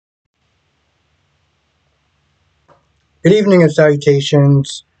Good evening and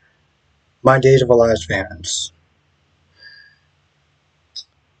salutations, my Days of Our Lives fans.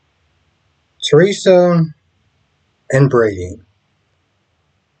 Teresa and Brady.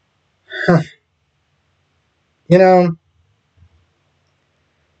 Huh. You know,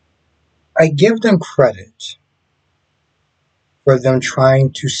 I give them credit for them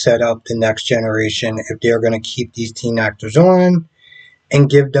trying to set up the next generation if they're going to keep these teen actors on and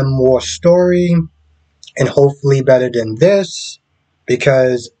give them more story and hopefully better than this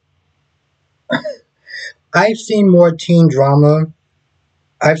because I've seen more teen drama.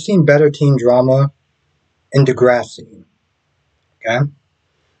 I've seen better teen drama in Degrassi. Okay?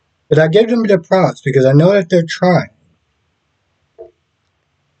 But I give them the props because I know that they're trying.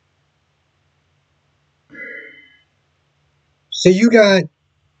 So you got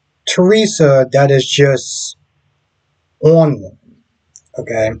Teresa that is just on one.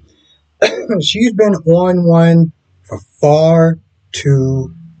 Okay. She's been on one for far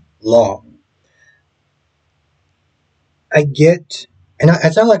too long. I get, and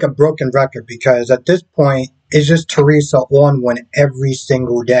I sound like a broken record because at this point, it's just Teresa on one every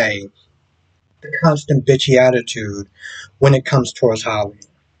single day. The constant bitchy attitude when it comes towards Holly.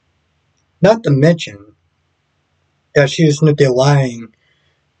 Not to mention that she is there lying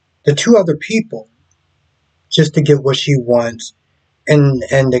to two other people just to get what she wants and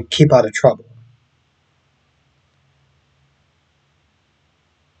to keep out of trouble.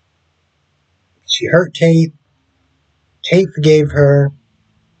 She hurt Tate. Tate forgave her.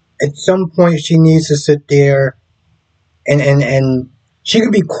 At some point, she needs to sit there and she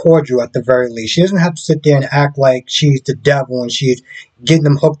can be cordial at the very least. She doesn't have to sit there and act like she's the devil and she's getting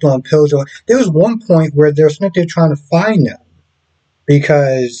them hooked on pills. There was one point where they're sitting there trying to find them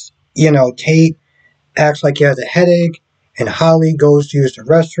because, Tate acts like he has a headache and Holly goes to use the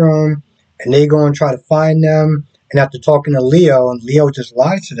restroom and they go and try to find them. And after talking to Leo, and Leo just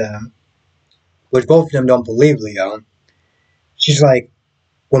lies to them, which both of them don't believe Leo, she's like,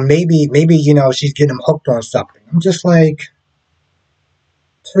 well, maybe, she's getting them hooked on something. I'm just like,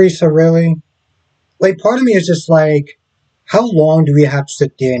 Teresa, really? Like, part of me is just like, how long do we have to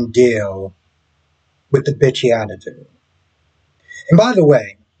sit there and deal with the bitchy attitude? And by the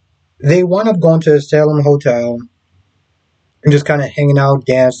way, they wound up going to the Salem Hotel and just kind of hanging out,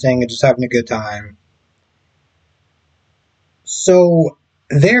 dancing, and just having a good time. So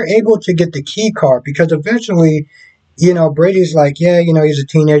they're able to get the key card because eventually, Brady's like, yeah, he's a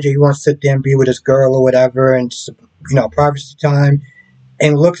teenager. He wants to sit there and be with his girl or whatever, and, privacy time.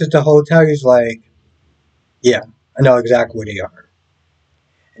 And looks at the hotel. He's like, yeah, I know exactly where they are.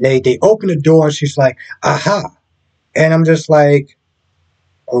 And they open the door, and she's like, aha. And I'm just like,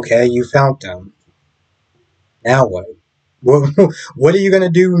 okay, you found them. Now what? What are you going to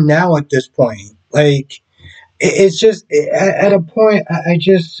do now at this point? Like, it's just, at a point, I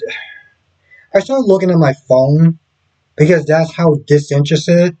started looking at my phone because that's how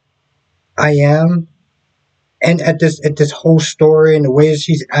disinterested I am. And at this whole story and the way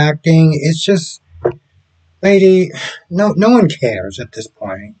she's acting, it's just, lady, no one cares at this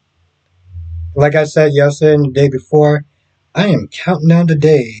point. Like I said yesterday and the day before, I am counting down the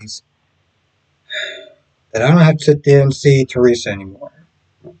days that I don't have to sit there and see Teresa anymore.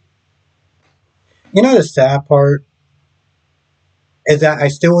 The sad part is that I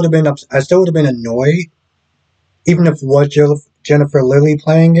still would have been annoyed, even if it was Jennifer Lilly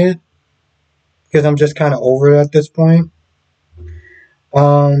playing it, because I'm just kind of over it at this point.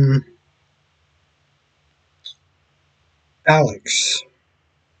 Um, Alex,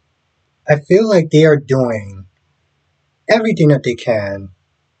 I feel like they are doing everything that they can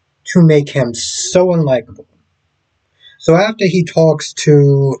to make him so unlikable. So after he talks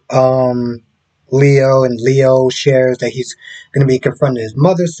to Leo, and Leo shares that he's going to be confronting his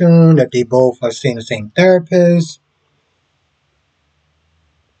mother soon, that they both are seeing the same therapist.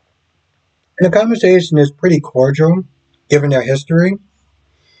 And the conversation is pretty cordial, given their history.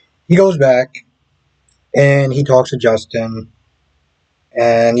 He goes back and he talks to Justin.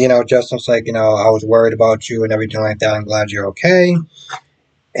 And, Justin's like, I was worried about you and everything like that. I'm glad you're okay.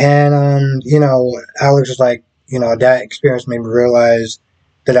 And, Alex is like, that experience made me realize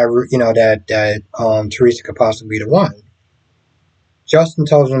that Teresa could possibly be the one. Justin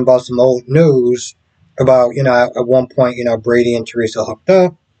tells him about some old news about, at one point, Brady and Teresa hooked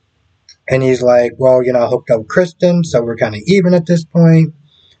up. And he's like, well, I hooked up with Kristen, so we're kind of even at this point.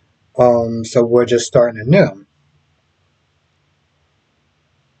 So we're just starting anew.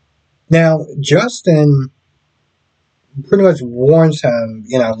 Now, Justin pretty much warns him,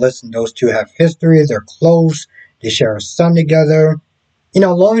 listen, those two have history, they're close, they share a son together.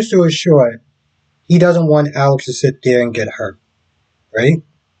 Long story short, he doesn't want Alex to sit there and get hurt, right?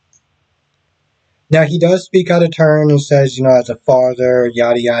 Now, he does speak out of turn and says, as a father,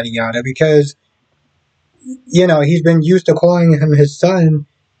 yada, yada, yada, because, he's been used to calling him his son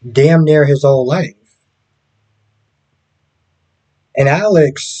damn near his whole life. And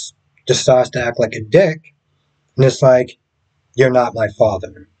Alex just starts to act like a dick, and it's like, you're not my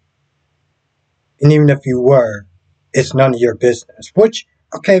father. And even if you were, it's none of your business. Which,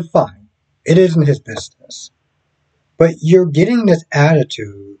 okay, fine. It isn't his business. But you're getting this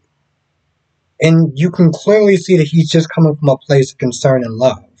attitude, and you can clearly see that he's just coming from a place of concern and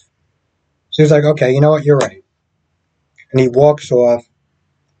love. So he's like, okay, you know what, you're right. And he walks off,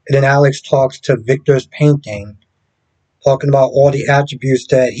 and then Alex talks to Victor's painting, talking about all the attributes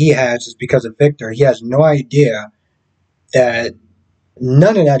that he has is because of Victor. He has no idea that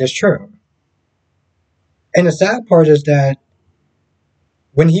none of that is true. And the sad part is that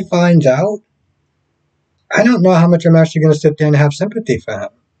when he finds out, I don't know how much I'm actually going to sit there and have sympathy for him.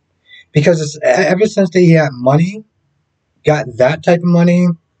 Because ever since that he had money, got that type of money,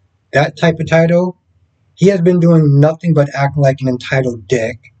 that type of title, he has been doing nothing but acting like an entitled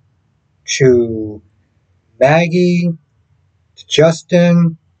dick to Maggie, to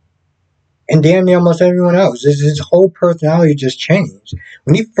Justin, and damn near almost everyone else. His whole personality just changed.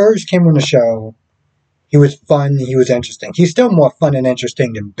 When he first came on the show, he was fun, he was interesting. He's still more fun and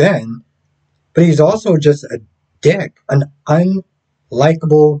interesting than Ben, but he's also just a dick, an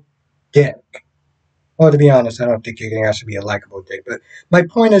unlikable dick. Well, to be honest, I don't think you can actually be a likable dick, but my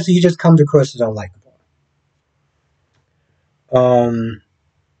point is he just comes across as unlikable. Um,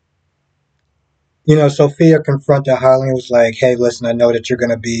 Sophia confronted Harley and was like, hey, listen, I know that you're going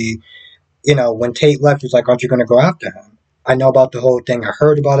to be, when Tate left, he was like, aren't you going to go after him? I know about the whole thing. I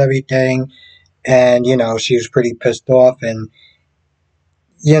heard about everything. And, she was pretty pissed off. And,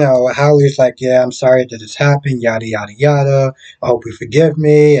 Harley's like, yeah, I'm sorry that this happened, yada, yada, yada. I hope you forgive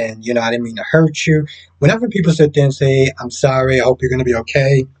me. And, I didn't mean to hurt you. Whenever people sit there and say, I'm sorry, I hope you're going to be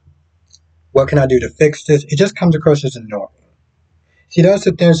okay. What can I do to fix this? It just comes across as annoying. She does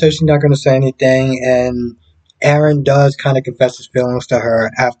sit there and say she's not going to say anything. And Aaron does kind of confess his feelings to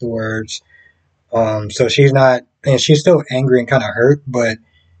her afterwards. So she's not, and she's still angry and kind of hurt, but,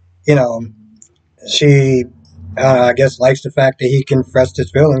 you know, she, I guess, likes the fact that he confessed his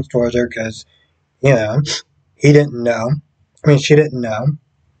feelings towards her because, he didn't know. I mean, she didn't know.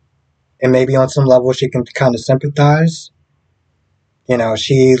 And maybe on some level she can kind of sympathize.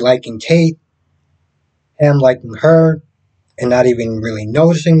 She liking Tate, him liking her, and not even really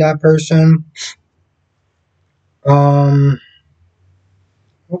noticing that person. What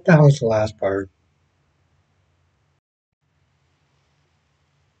the hell is the last part?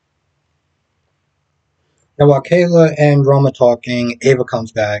 Now, while Kayla and Roma talking, Ava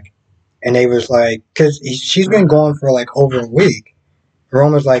comes back, and Ava's like, because she's been gone for like over a week.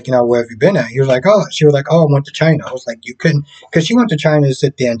 Roma's like, where have you been at? He was like, oh, she was like, oh, I went to China. I was like, you couldn't, because she went to China to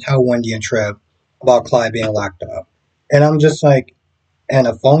sit there and tell Wendy and Trev about Clyde being locked up. And I'm just like, and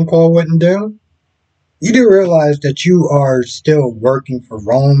a phone call wouldn't do? You do realize that you are still working for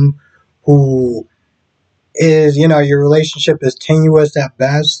Rome, who is, your relationship is tenuous at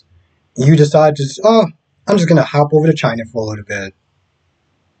best. You decide to, oh, I'm just going to hop over to China for a little bit.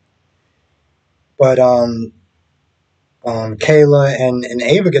 But, Kayla and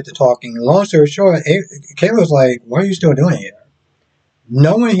Ava get to talking. Long story short, Kayla's like, what are you still doing here?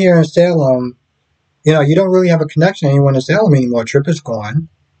 No one here in Salem, you don't really have a connection to anyone in Salem anymore. Tripp is gone.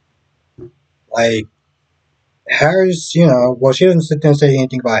 Like, Harris, well, she doesn't sit there and say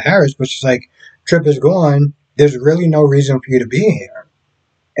anything about Harris, but she's like, Tripp is gone. There's really no reason for you to be here.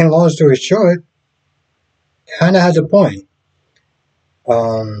 And long story short, kind of has a point.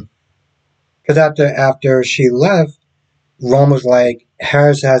 Because after she left, Rome was like,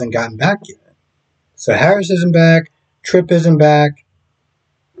 Harris hasn't gotten back yet. So Harris isn't back, Tripp isn't back.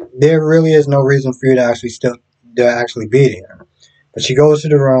 There really is no reason for you to actually be there. But she goes to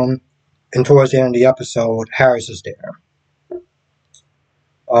the room, and towards the end of the episode, Harris is there.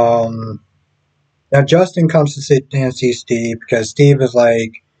 Now Justin comes to sit there and see Steve because Steve is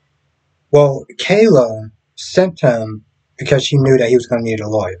like, well, Kayla sent him because she knew that he was going to need a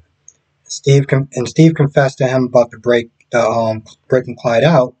lawyer. Steve confessed to him about the breaking Clyde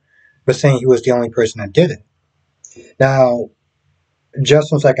out, but saying he was the only person that did it. Now,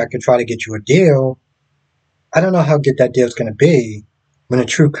 Justin's like, I could try to get you a deal. I don't know how good that deal's going to be when the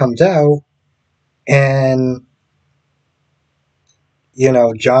truth comes out, and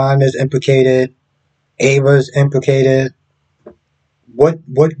John is implicated, Ava's implicated. What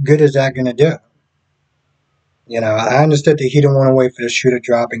good is that going to do? I understood that he didn't want to wait for the shoe to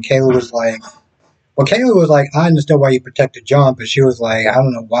drop, and Kayla was like, Well, Kayla was like, I understood why you protected John, but she was like, I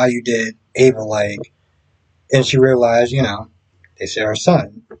don't know why you did Ava, like, and she realized, they said her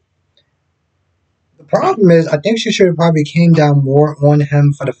son. The problem is, I think she should have probably came down more on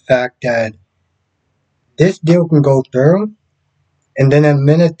him for the fact that this deal can go through, and then the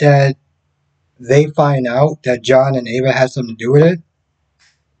minute that they find out that John and Ava had something to do with it,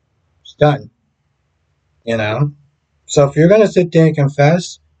 it's done, you know? So if you're gonna sit there and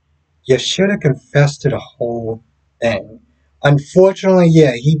confess, you should have confessed to the whole thing. Unfortunately,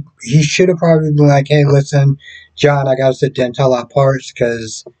 yeah, he should have probably been like, "Hey, listen, John, I gotta sit there and tell our parts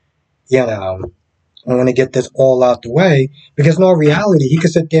because I want to get this all out the way." Because in all reality, he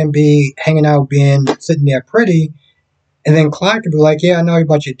could sit there and be hanging out, being sitting there pretty, and then Clark could be like, "Yeah, I know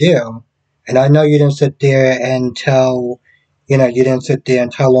about your deal, and I know you didn't sit there and you didn't sit there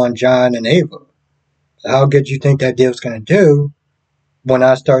and tell on John and Ava. So how good you think that deal's gonna do when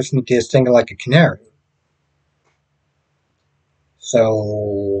I start singing like a canary?"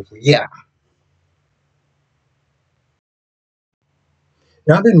 So yeah,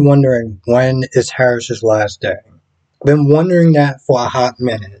 now I've been wondering when is Harris's last day. I've been wondering that for a hot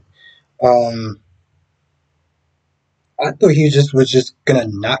minute. Um, I thought he just was just gonna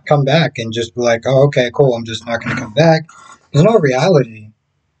not come back and just be like, "Oh, okay, cool. I'm just not gonna come back." There's no reality.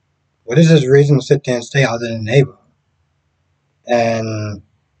 What is his reason to sit there and stay other than Ava? And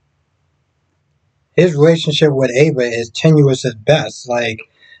his relationship with Ava is tenuous at best. Like,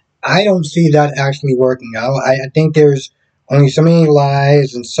 I don't see that actually working out. I think there's only so many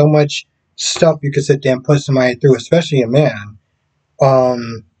lies and so much stuff you could sit there and put somebody through, especially a man.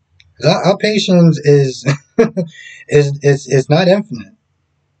 Um, our patience is is not infinite.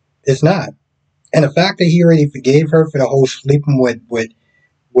 It's not. And the fact that he already forgave her for the whole sleeping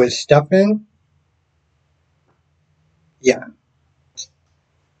with Stefan, yeah.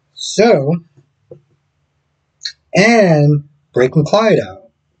 So, and breaking Clyde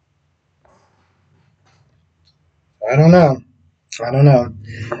out. I don't know. I don't know.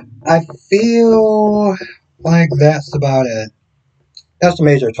 I feel like that's about it. That's the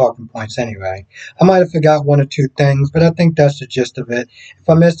major talking points anyway. I might have forgot one or two things, but I think that's the gist of it. If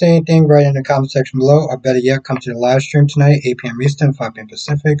I missed anything, write in the comment section below, or better yet, come to the live stream tonight, 8 p.m. Eastern, 5 p.m.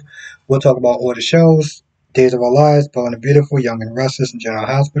 Pacific. We'll talk about all the shows, Days of Our Lives, Bold and the Beautiful, Young and Restless, and General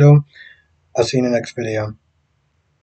Hospital. I'll see you in the next video.